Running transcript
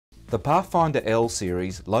The Pathfinder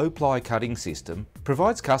L-series low-ply cutting system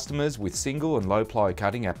provides customers with single and low-ply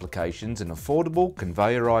cutting applications an affordable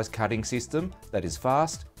conveyorized cutting system that is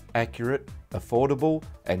fast, accurate, affordable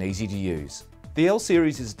and easy to use. The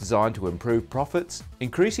L-series is designed to improve profits,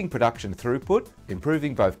 increasing production throughput,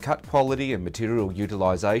 improving both cut quality and material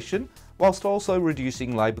utilisation, whilst also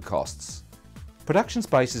reducing labour costs. Production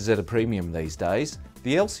space is at a premium these days.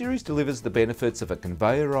 The L-series delivers the benefits of a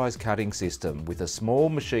conveyorized cutting system with a small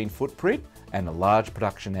machine footprint and a large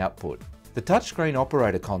production output. The touchscreen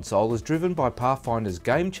operator console is driven by Pathfinder's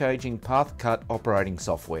game-changing PathCut operating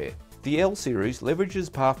software. The L-series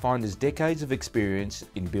leverages Pathfinder's decades of experience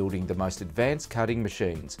in building the most advanced cutting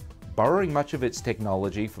machines, borrowing much of its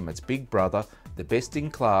technology from its big brother, the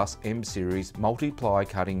best-in-class M-series multi-ply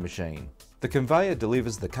cutting machine. The conveyor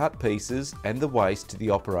delivers the cut pieces and the waste to the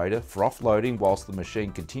operator for offloading whilst the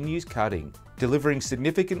machine continues cutting, delivering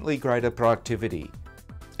significantly greater productivity.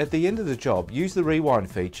 At the end of the job, use the rewind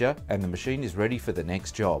feature and the machine is ready for the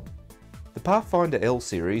next job. The Pathfinder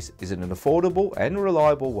L-series is an affordable and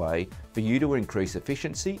reliable way for you to increase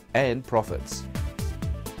efficiency and profits.